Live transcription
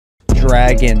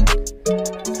dragon.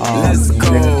 You're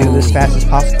gonna do this as fast as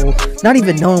possible, not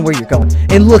even knowing where you're going.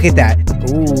 And look at that.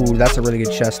 Ooh, that's a really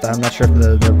good chest. I'm not sure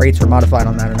if the rates were modified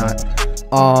on that or not.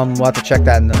 We'll have to check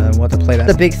that and we'll have to play that.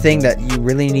 The big thing that you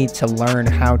really need to learn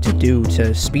how to do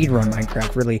to speedrun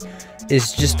Minecraft really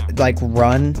is just like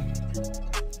run.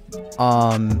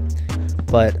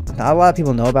 But not a lot of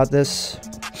people know about this.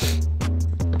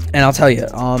 And I'll tell you,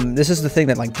 this is the thing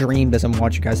that like Dream doesn't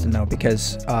want you guys to know,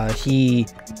 because he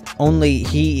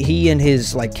and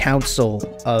his like council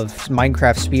of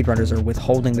Minecraft speedrunners are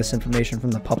withholding this information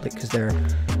from the public because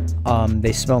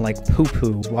they smell like poo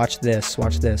poo. Watch this,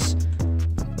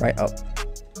 right? Oh,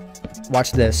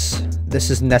 watch this. This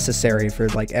is necessary for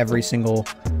like every single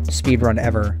speedrun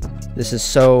ever. This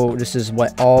is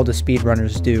what all the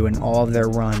speedrunners do in all of their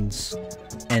runs,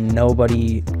 and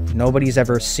nobody's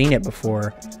ever seen it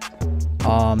before.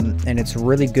 And it's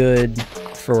really good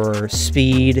for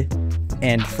speed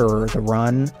and for the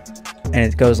run, and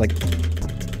it goes like,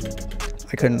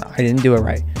 I didn't do it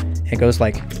right. It goes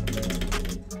like,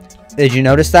 did you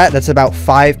notice that? That's about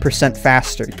 5%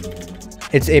 faster.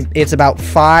 It's about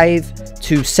 5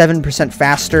 to 7%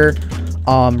 faster,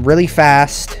 really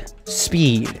fast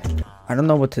speed. I don't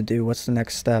know what to do. What's the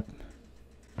next step?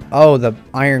 Oh, the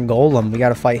iron golem. We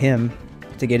gotta fight him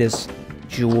to get his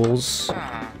jewels.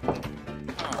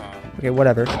 Okay,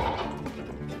 whatever.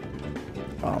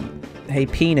 Hey,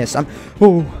 penis.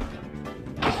 Ooh.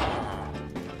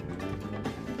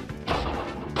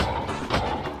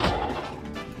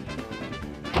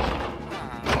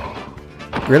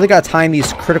 Really gotta time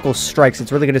these critical strikes.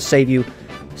 It's really gonna save you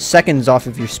seconds off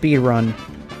of your speed run.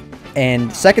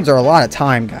 And seconds are a lot of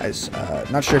time, guys.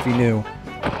 Not sure if you knew.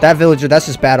 That villager, that's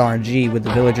just bad RNG with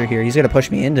the villager here. He's gonna push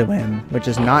me into him, which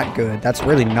is not good. That's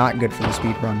really not good for the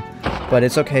speed run. But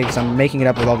it's okay, because I'm making it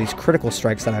up with all these critical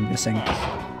strikes that I'm missing.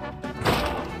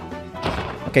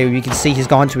 Okay, you can see he's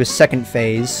gone to his second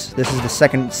phase. This is the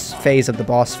second phase of the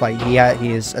boss fight.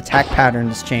 His attack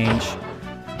patterns change.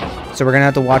 So we're gonna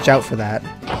have to watch out for that.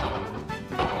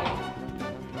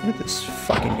 Look at this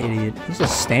fucking idiot. He's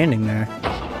just standing there.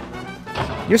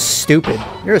 You're stupid.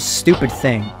 You're a stupid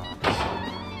thing.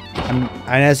 And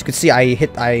as you can see, I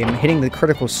am hitting the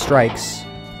critical strikes.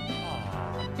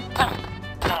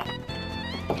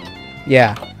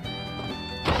 Yeah.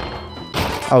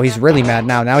 Oh, he's really mad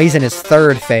now. Now he's in his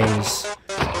third phase.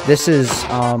 This is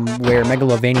where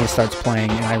Megalovania starts playing,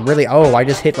 and I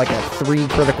just hit like a 3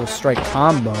 critical strike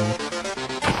combo.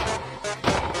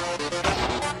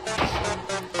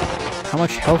 How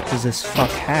much health does this fuck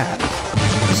have?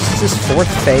 This is his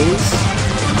 4th phase?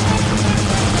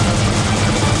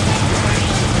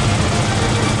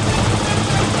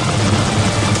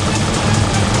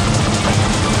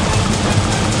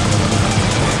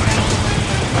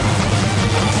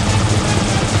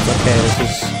 Okay, this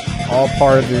is all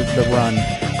part of the run.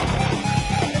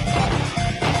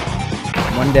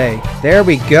 One day. There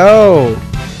we go!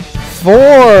 4!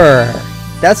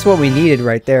 That's what we needed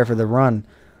right there for the run.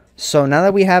 So now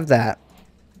that we have that,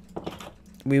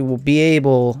 we will be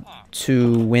able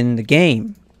to win the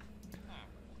game.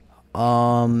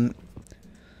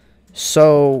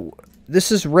 So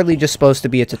this is really just supposed to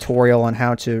be a tutorial on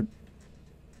how to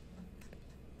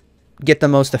get the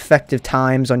most effective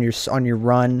times on your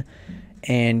run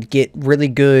and get really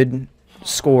good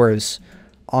scores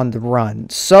on the run.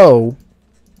 So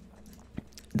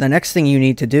the next thing you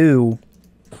need to do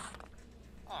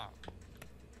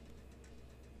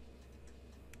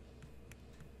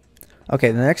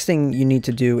the next thing you need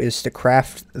to do is to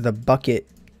craft the bucket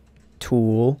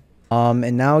tool.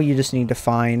 And now you just need to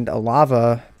find a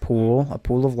lava pool, a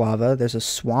pool of lava. There's a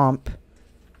swamp.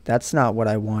 That's not what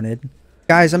I wanted.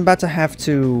 Guys, I'm about to have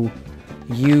to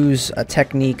use a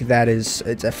technique that it's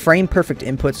a frame perfect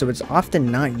input, so it's often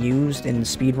not used in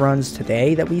speedruns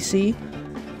today that we see.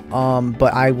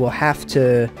 But I will have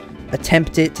to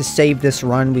attempt it to save this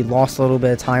run. We lost a little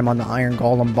bit of time on the Iron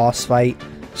Golem boss fight.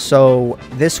 So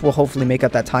this will hopefully make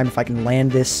up that time if I can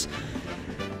land this.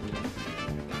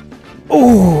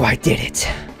 Oh, I did it.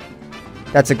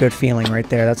 That's a good feeling right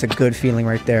there. That's a good feeling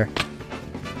right there.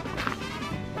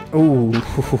 Ooh,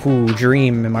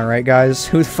 Dream, am I right, guys?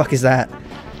 Who the fuck is that?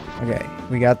 Okay,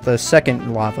 we got the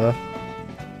second lava.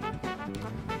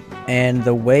 And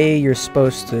the way you're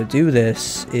supposed to do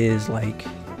this is like...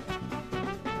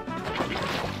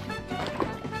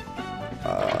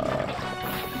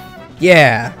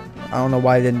 yeah! I don't know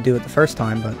why I didn't do it the first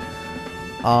time, but...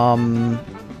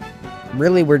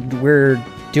 really, we're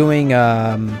doing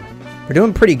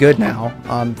pretty good now,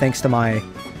 thanks to my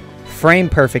frame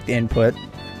perfect input.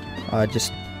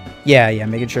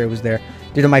 Making sure it was there.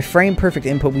 Due to my frame perfect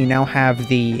input, we now have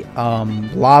the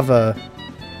lava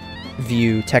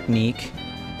view technique,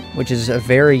 which is a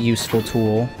very useful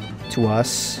tool to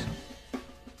us.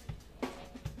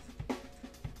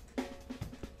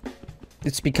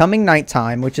 It's becoming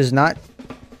nighttime, which is not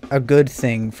a good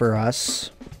thing for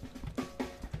us.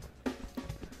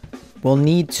 We'll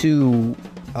need to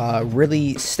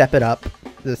really step it up.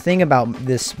 The thing about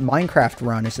this Minecraft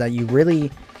run is that you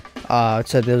really,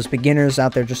 to those beginners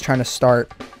out there just trying to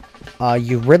start,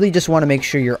 you really just want to make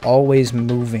sure you're always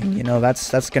moving. You know, that's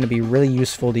going to be really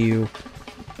useful to you.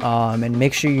 And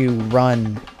make sure you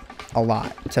run a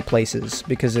lot to places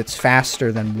because it's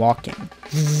faster than walking.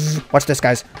 Watch this,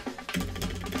 guys.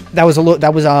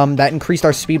 That increased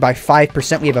our speed by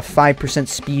 5%. We have a 5%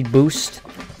 speed boost.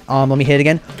 Let me hit it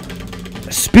again.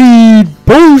 Speed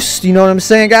boost! You know what I'm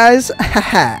saying, guys?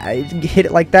 Haha. Hit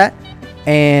it like that.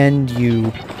 And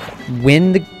you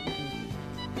win the...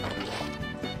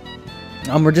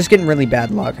 we're just getting really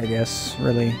bad luck, I guess.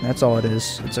 Really. That's all it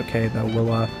is. It's okay,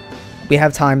 though. We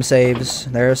have time saves.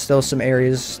 There are still some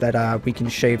areas that we can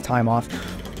shave time off.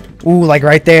 Ooh, like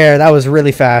right there. That was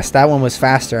really fast. That one was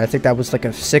faster. I think that was like a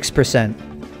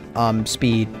 6%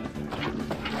 speed.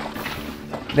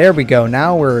 There we go.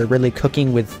 Now we're really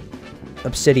cooking with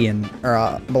obsidian.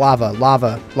 Or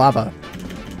lava.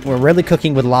 We're really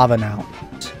cooking with lava now.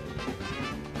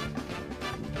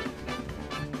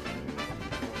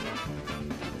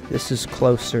 This is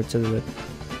closer to the...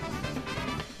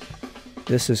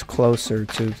 This is closer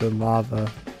to the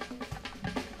lava.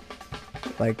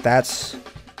 Like, that's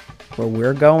where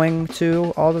we're going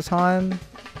to all the time.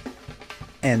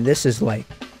 And this is like...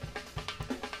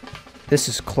 This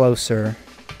is closer.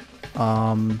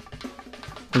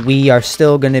 We are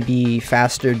still going to be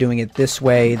faster doing it this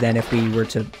way than if we were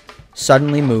to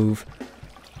suddenly move.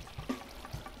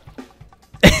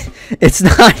 It's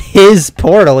not his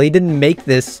portal. He didn't make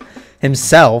this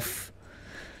himself.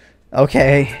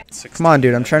 Okay. Come on,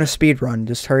 dude. I'm trying to speed run.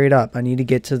 Just hurry it up. I need to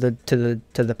get to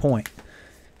the point.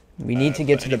 We need to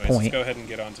get to the point. Let's go ahead and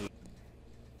get onto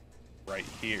right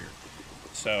here.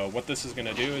 So what this is going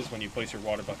to do is when you place your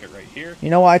water bucket right here. You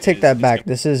know what? I take that back.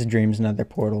 This is Dream's nether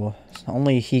portal.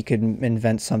 Only he could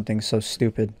invent something so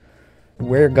stupid.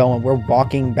 We're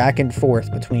walking back and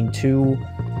forth between two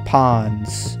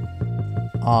ponds.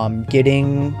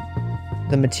 Getting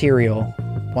the material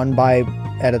one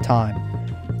at a time.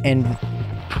 And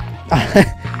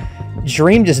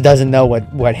Dream just doesn't know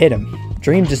what hit him.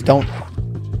 Dream just don't...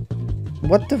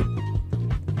 What the...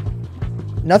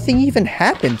 Nothing even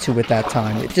happened to it that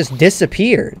time. It just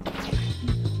disappeared.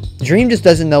 Dream just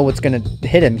doesn't know what's going to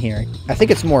hit him here. I think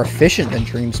it's more efficient than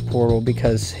Dream's portal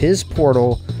because his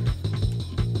portal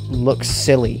looks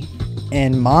silly.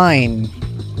 And mine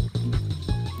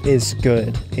is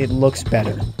good. It looks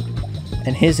better.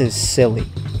 And his is silly.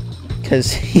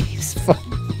 Because he's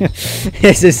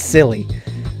his is silly.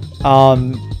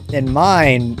 And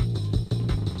mine...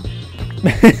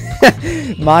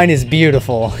 mine is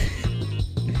beautiful.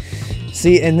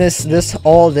 See, and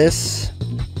all this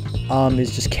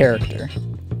is just character.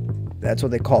 That's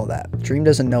what they call that. Dream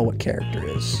doesn't know what character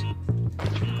is.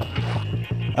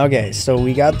 Okay, so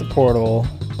we got the portal.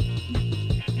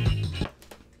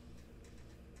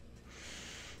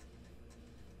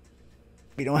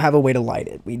 We don't have a way to light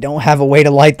it. We don't have a way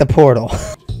to light the portal.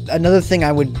 Another thing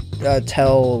I would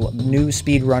tell new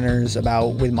speedrunners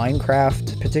about with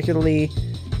Minecraft, particularly,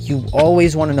 you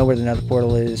always want to know where the nether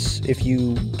portal is. If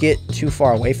you get too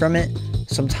far away from it,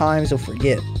 sometimes you'll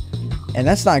forget. And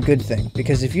that's not a good thing,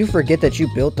 because if you forget that you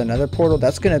built the nether portal,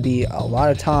 that's going to be a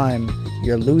lot of time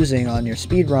you're losing on your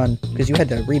speedrun, because you had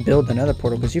to rebuild the nether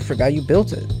portal because you forgot you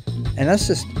built it. And that's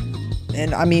just...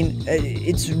 And I mean,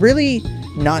 it's really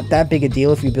not that big a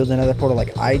deal if you build another portal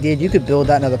like I did. You could build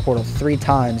that nether portal 3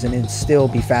 times and it'd still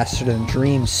be faster than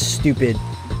Dream's stupid,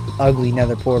 ugly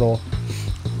nether portal.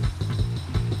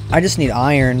 I just need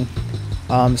iron.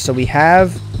 So we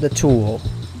have the tool.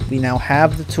 We now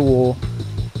have the tool.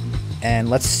 And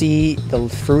let's see the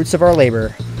fruits of our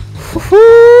labor.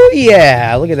 Woohoo!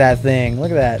 Yeah, look at that thing.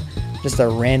 Look at that. Just a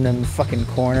random fucking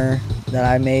corner that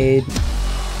I made.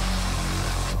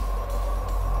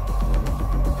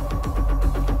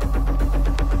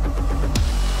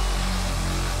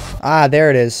 Ah, there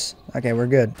it is. Okay, we're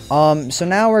good. So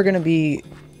now we're gonna be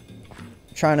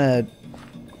trying to...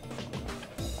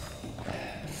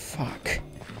 Fuck.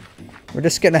 We're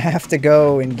just gonna have to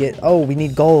go and get... Oh, we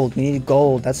need gold. We need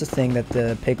gold. That's the thing that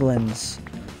the piglins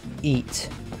eat.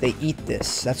 They eat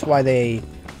this. That's why they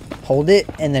hold it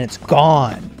and then it's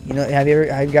gone. You know, have you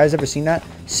guys ever seen that?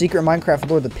 Secret Minecraft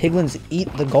lore, the piglins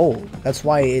eat the gold. That's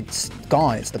why it's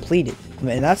gone. It's depleted.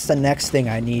 And that's the next thing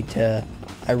I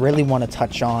really want to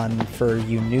touch on for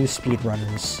you new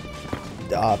speedrunners.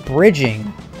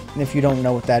 Bridging, if you don't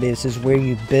know what that is where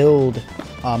you build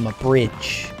a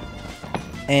bridge.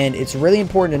 And it's really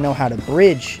important to know how to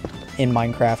bridge in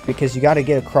Minecraft because you got to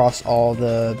get across all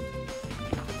the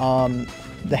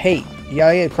hate. You got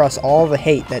to get across all the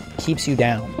hate that keeps you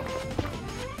down.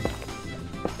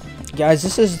 Guys,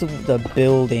 this is the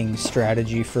building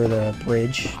strategy for the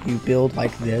bridge. You build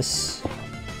like this.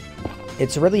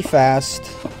 It's really fast.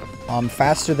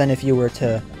 Faster than if you were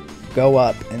to go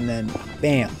up and then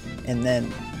bam. And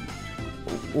then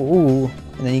ooh.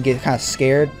 And then you get kind of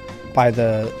scared by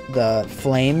the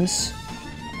flames.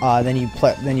 Then you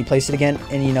place it again.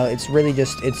 And you know, it's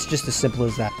just as simple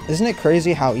as that. Isn't it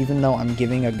crazy how even though I'm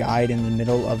giving a guide in the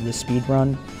middle of the speed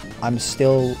run, I'm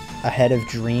still ahead of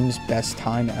Dream's best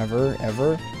time ever.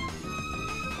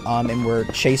 And we're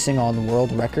chasing on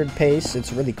world record pace.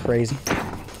 It's really crazy.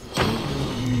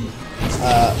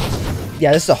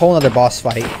 Yeah, this is a whole other boss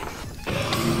fight.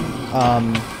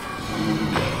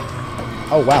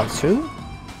 Oh wow, 2?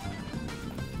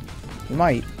 You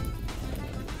might.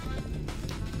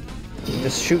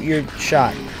 Just shoot your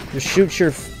shot. Just shoot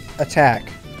your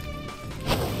attack.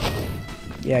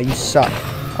 Yeah, you suck.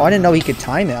 Oh, I didn't know he could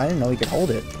time it. I didn't know he could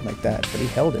hold it like that, but he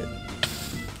held it.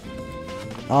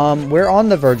 We're on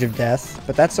the verge of death,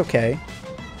 but that's okay.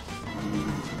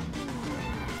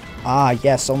 Ah,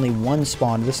 yes, only one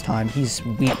spawn this time. He's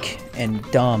weak and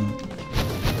dumb.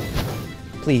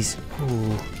 Please.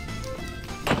 Ooh.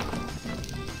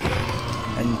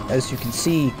 And as you can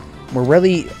see, we're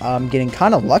really getting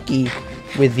kind of lucky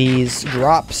with these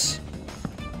drops.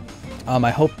 I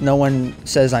hope no one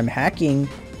says I'm hacking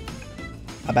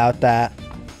about that.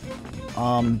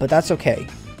 But that's okay,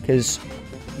 because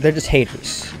they're just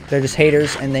haters. They're just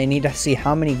haters, and they need to see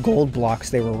how many gold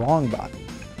blocks they were wrong by.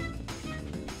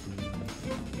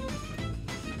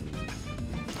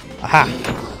 Aha!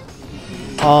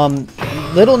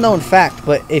 Little known fact,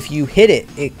 but if you hit it,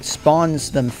 it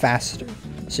spawns them faster.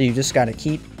 So you just gotta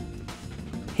keep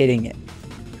hitting it.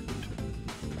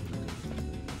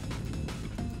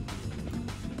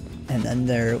 And then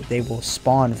they will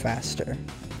spawn faster.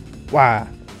 Wow.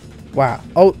 Wow.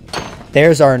 Oh,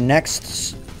 there's our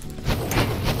next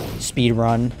speed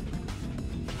run.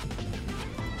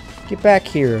 Get back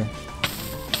here.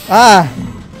 Ah!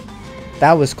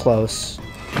 That was close.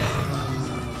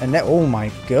 And that, oh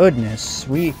my goodness.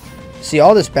 We see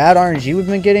all this bad RNG we've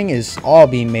been getting is all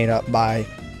being made up by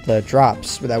the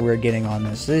drops that we're getting on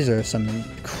this. These are some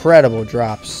incredible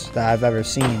drops that I've ever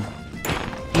seen.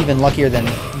 Even luckier than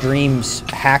Dream's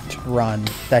hacked run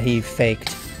that he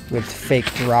faked with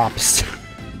fake drops.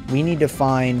 We need to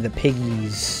find the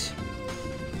piggies.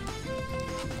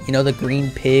 You know the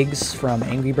green pigs from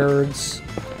Angry Birds?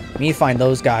 We need to find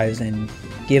those guys and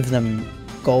give them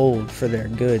gold for their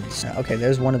goods. Okay,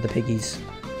 there's one of the piggies.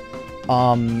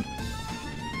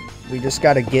 We just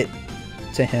gotta get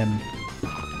to him.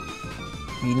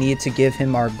 We need to give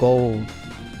him our gold.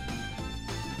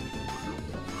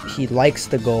 He likes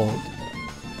the gold.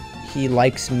 He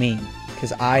likes me.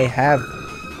 Because I have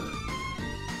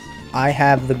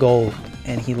the gold.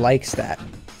 And he likes that.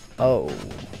 Oh.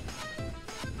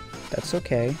 That's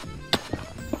okay.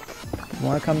 You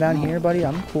wanna come down here, buddy?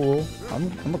 I'm cool.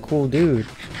 I'm a cool dude.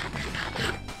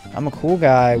 I'm a cool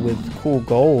guy with cool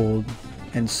gold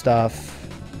and stuff.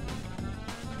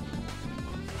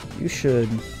 You should.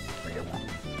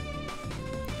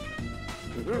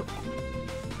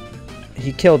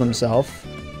 He killed himself.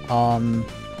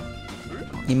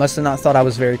 He must have not thought I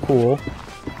was very cool.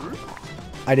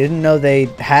 I didn't know they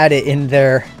had it in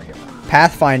their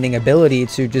pathfinding ability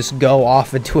to just go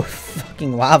off into a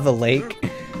fucking lava lake.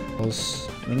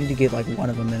 We need to get like one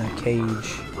of them in a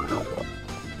cage.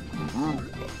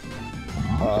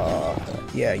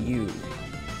 Yeah, you.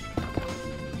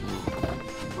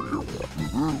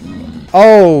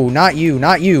 Oh, not you,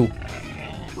 not you.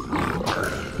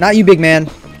 Not you, big man.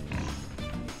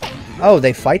 Oh,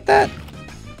 they fight that?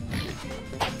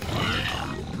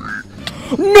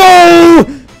 No!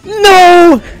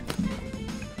 No!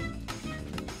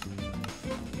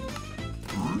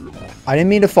 I didn't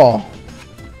mean to fall.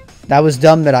 That was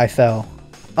dumb that I fell.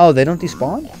 Oh, they don't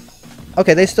despawn?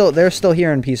 Okay, they're still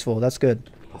here and peaceful. That's good.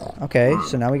 Okay,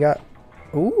 so now we got...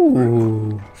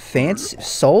 Ooh, fancy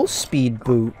soul speed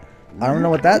boot. I don't know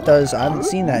what that does. I haven't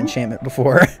seen that enchantment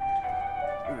before.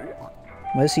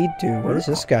 What does he do? What does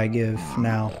this guy give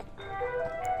now?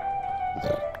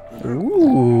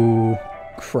 Ooh,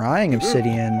 crying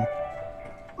obsidian.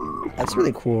 That's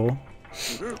really cool.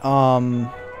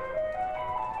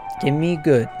 Give me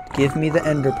good. Give me the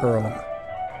ender pearl.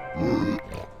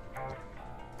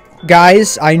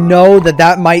 Guys, I know that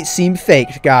that might seem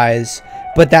fake, guys,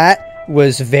 but that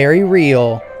was very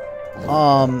real.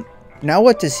 Now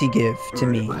what does he give to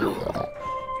me?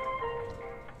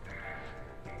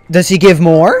 Does he give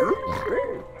more?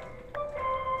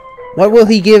 What will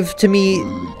he give to me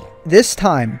this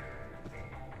time?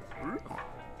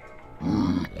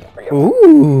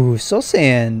 Ooh, soul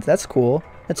sand. That's cool.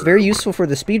 That's very useful for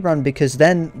the speedrun because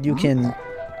then you can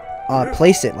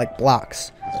place it like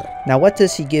blocks. Now what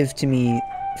does he give to me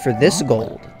for this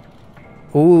gold?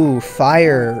 Ooh,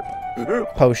 fire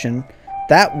potion.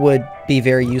 That would be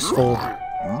very useful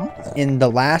in the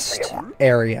last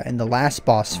area, in the last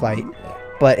boss fight.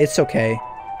 But it's okay.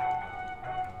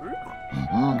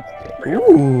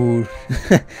 Ooh.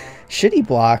 Shitty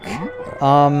block.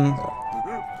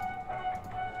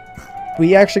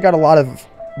 We actually got a lot of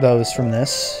those from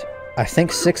this. I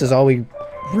think 6 is all we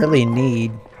really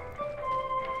need.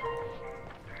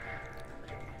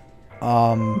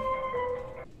 Oh,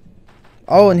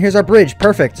 and here's our bridge.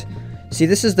 Perfect. See,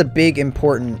 this is the big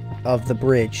important of the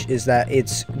bridge, is that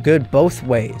it's good both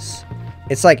ways.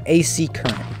 It's like AC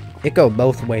current. It go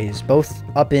both ways, both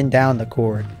up and down the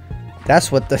cord.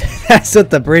 That's what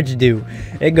the bridge do.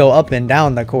 It go up and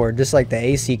down the cord, just like the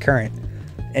AC current.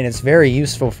 And it's very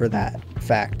useful for that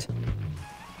fact.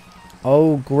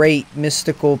 Oh, great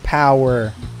mystical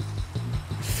power.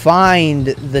 Find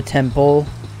the temple.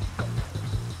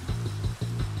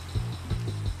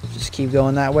 Just keep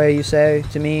going that way, you say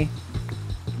to me?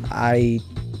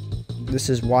 This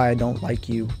is why I don't like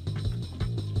you.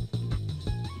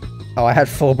 Oh, I had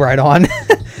Fulbright on.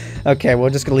 Okay, we're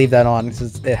just gonna leave that on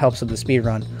because it helps with the speed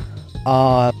run.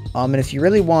 And if you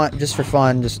really want, just for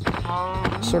fun, just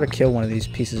sort of kill one of these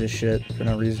pieces of shit for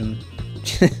no reason.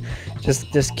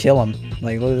 just kill him.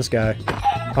 Like, look at this guy.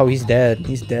 Oh, he's dead.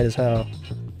 He's dead as hell.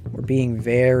 We're being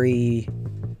very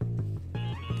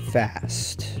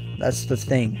fast. That's the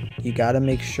thing. You gotta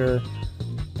make sure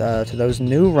to those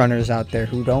new runners out there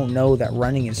who don't know that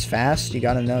running is fast, you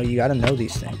gotta know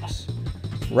these things.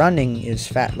 Running is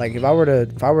fat. Like if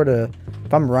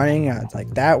I'm running like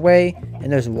that way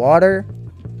and there's water,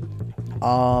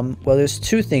 well, there's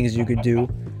 2 things you could do.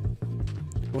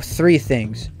 Well, 3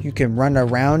 things. You can run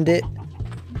around it.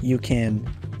 You can,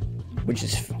 which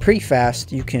is pretty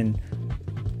fast. You can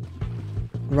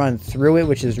run through it,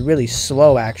 which is really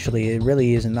slow actually. It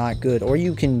really is not good. Or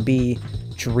you can be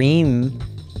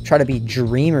try to be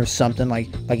Dream or something like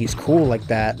he's cool like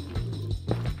that.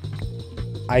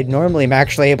 I normally am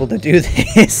actually able to do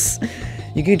this.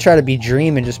 You can try to be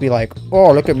Dream and just be like,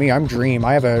 oh, look at me, I'm Dream.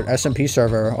 I have a SMP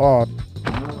server. Oh,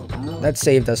 that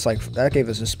saved us, like, that gave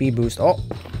us a speed boost. Oh,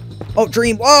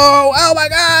 Dream. Whoa, oh my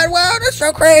god, whoa, that's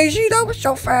so crazy. That was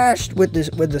so fast. With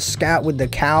the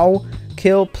cow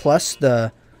kill plus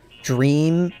the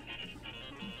Dream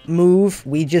move,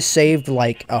 we just saved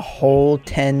like a whole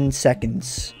 10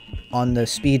 seconds on the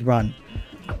speed run.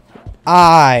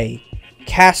 I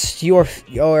cast your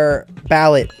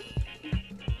ballot,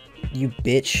 you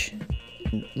bitch.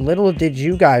 Little did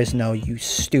you guys know, you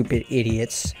stupid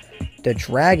idiots, the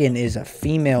dragon is a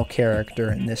female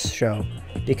character in this show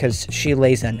because she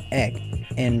lays an egg,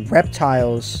 and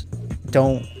reptiles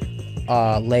don't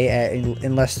lay egg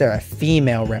unless they're a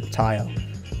female reptile,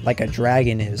 like a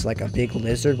dragon is, like a big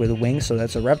lizard with wings. So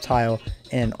that's a reptile,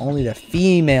 and only the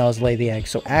females lay the egg.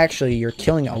 So actually you're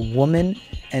killing a woman,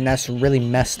 and that's really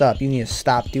messed up. You need to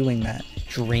stop doing that,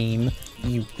 Dream,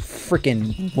 you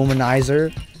freaking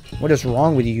womanizer. What is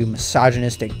wrong with you, you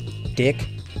misogynistic dick?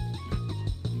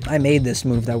 I made this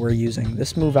move that we're using.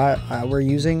 This move we're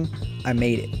using, I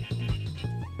made it.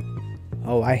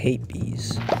 Oh, I hate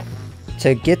bees.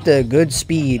 To get the good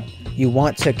speed, you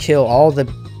want to kill all the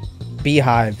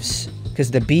beehives,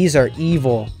 because the bees are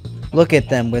evil. Look at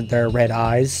them with their red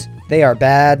eyes. They are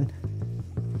bad.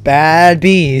 Bad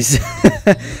bees.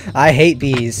 I hate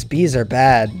bees. Bees are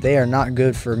bad. They are not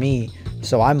good for me.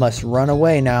 So I must run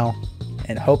away now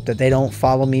and hope that they don't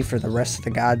follow me for the rest of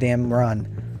the goddamn run.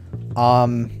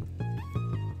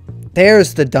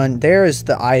 There's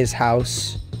the Eye's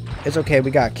house. It's okay,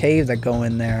 we got a cave that go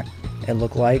in there, it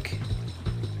looked like.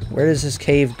 Where does this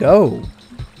cave go?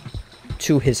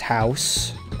 To his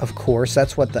house. Of course,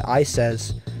 that's what the eye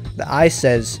says. The eye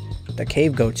says the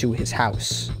cave go to his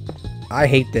house. I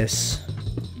hate this.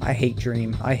 I hate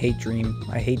Dream. I hate Dream.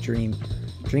 I hate Dream.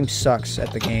 Dream sucks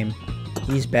at the game.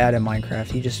 He's bad at Minecraft.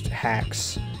 He just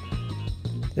hacks.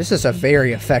 This is a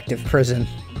very effective prison.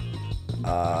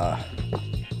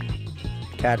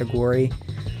 Category.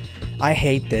 I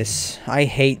hate this. I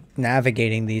hate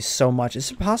navigating these so much. Is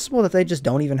it possible that they just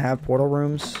don't even have portal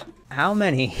rooms? How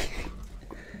many?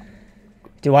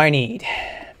 do I need?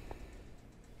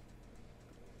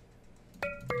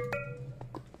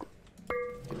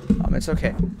 It's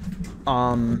okay.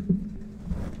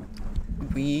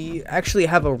 We actually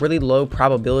have a really low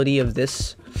probability of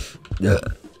this.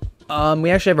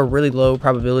 We actually have a really low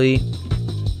probability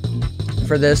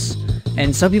for this,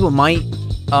 and some people might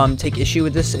take issue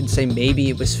with this and say maybe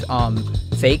it was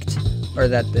faked, or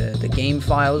that the game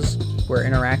files were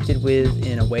interacted with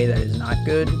in a way that is not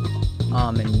good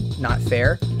and not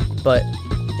fair. But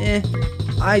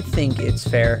I think it's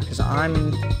fair because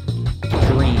I'm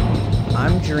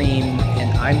Dream,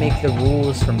 and I make the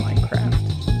rules for Minecraft.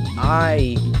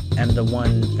 I am the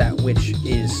one that which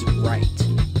is right,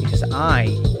 because I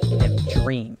am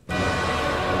Dream.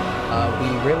 We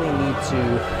really need to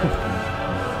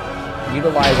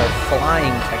utilize our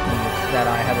flying technique that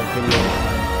I have a video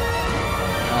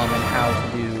on and how to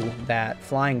do that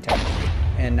flying technique.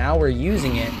 And now we're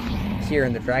using it here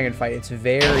in the dragon fight. It's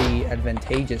very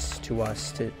advantageous to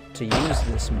us to use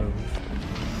this move.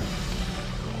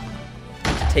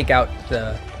 Take out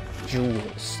the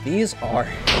jewels. These are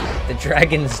the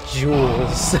dragon's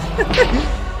jewels.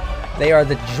 They are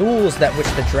the jewels that which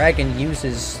the dragon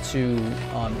uses to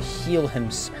heal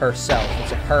herself.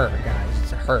 It's a her, guys.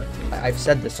 It's a her. I've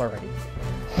said this already.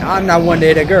 Now, I'm not one to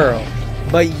hit a girl,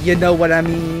 but you know what I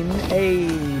mean. Hey,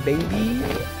 baby.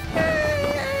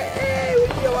 Hey, you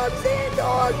know what I'm saying,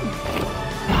 dog?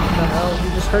 What the hell? You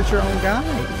just hurt your own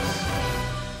guys.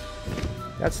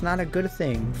 That's not a good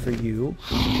thing for you.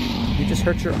 You just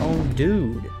hurt your own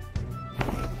dude.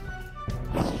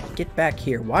 Get back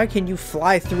here. Why can you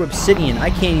fly through obsidian? I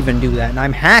can't even do that, and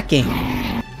I'm hacking.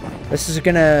 This is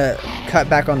gonna cut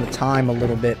back on the time a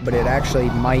little bit, but it actually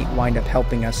might wind up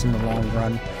helping us in the long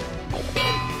run.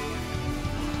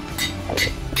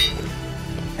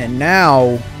 And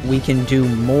now we can do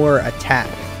more attack.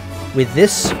 With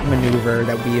this maneuver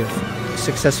that we have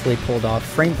successfully pulled off,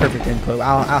 frame perfect input,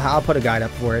 I'll put a guide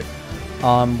up for it.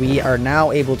 We are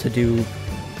now able to do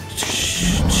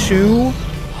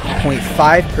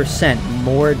 2.5%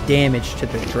 more damage to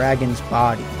the dragon's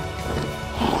body.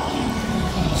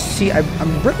 See,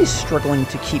 I'm really struggling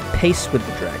to keep pace with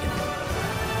the dragon,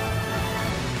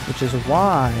 which is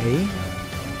why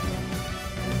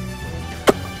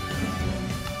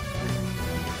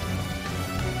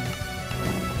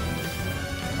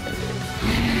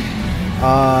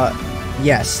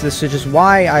yes, this is just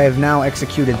why I have now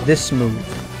executed this move,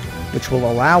 which will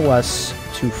allow us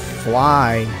to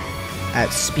fly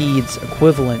at speeds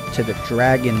equivalent to the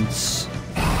dragon's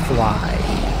fly.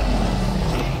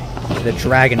 The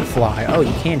dragonfly. Oh,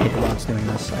 you can hit it while it's doing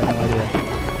this. I have no idea.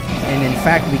 And in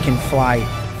fact, we can fly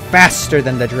faster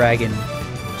than the dragon,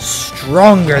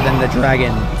 stronger than the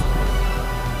dragon,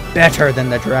 better than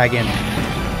the dragon.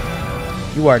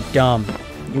 You are dumb.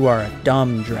 You are a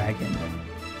dumb dragon.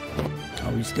 Oh,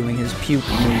 he's doing his puke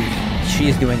move.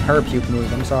 She's doing her puke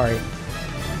move. I'm sorry.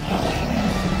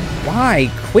 Why?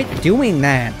 Quit doing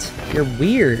that. You're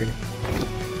weird.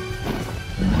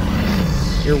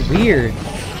 You're weird.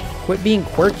 Quit being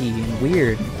quirky and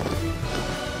weird.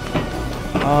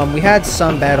 We had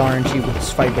some bad RNG with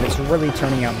this fight, but it's really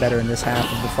turning out better in this half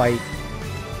of the fight.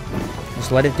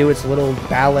 Just let it do its little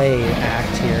ballet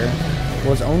act here.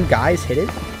 Will his own guys hit it?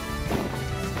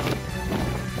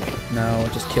 No,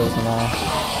 it just kills them all.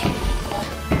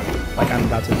 Like I'm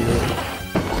about to do it.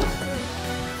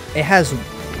 It has...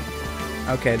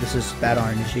 Okay, this is bad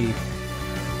RNG.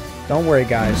 Don't worry,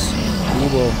 guys. We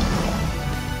will...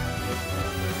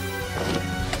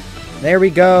 There we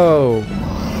go!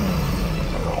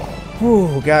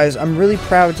 Whew, guys, I'm really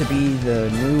proud to be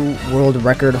the new world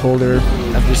record holder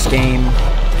of this game.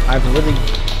 I've really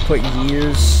put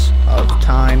years of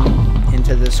time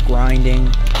into this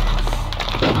grinding.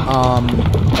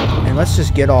 And let's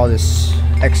just get all this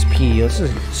XP. Let's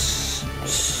just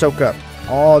soak up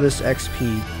all this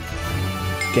XP.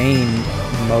 Game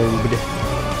mode.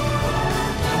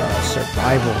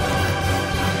 Survival.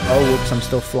 Oh, whoops, I'm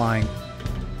still flying.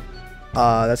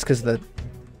 That's because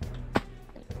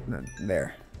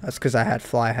there. That's because I had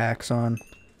fly hacks on.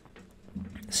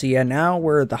 So yeah, now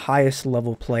we're the highest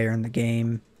level player in the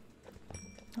game.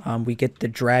 We get the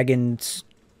dragon's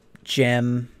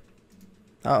gem.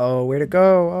 Uh-oh, where'd it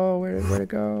go? Oh, where'd it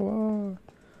go?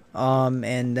 Oh.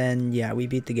 And then, yeah, we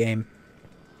beat the game.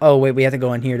 Oh, wait, we have to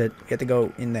go in here we have to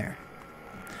go in there.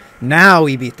 Now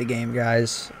we beat the game,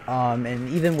 guys. And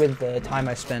even with the time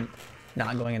I spent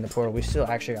not going in the portal, we still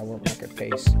actually got world record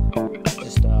pace.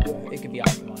 Just, it could be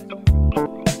optimized.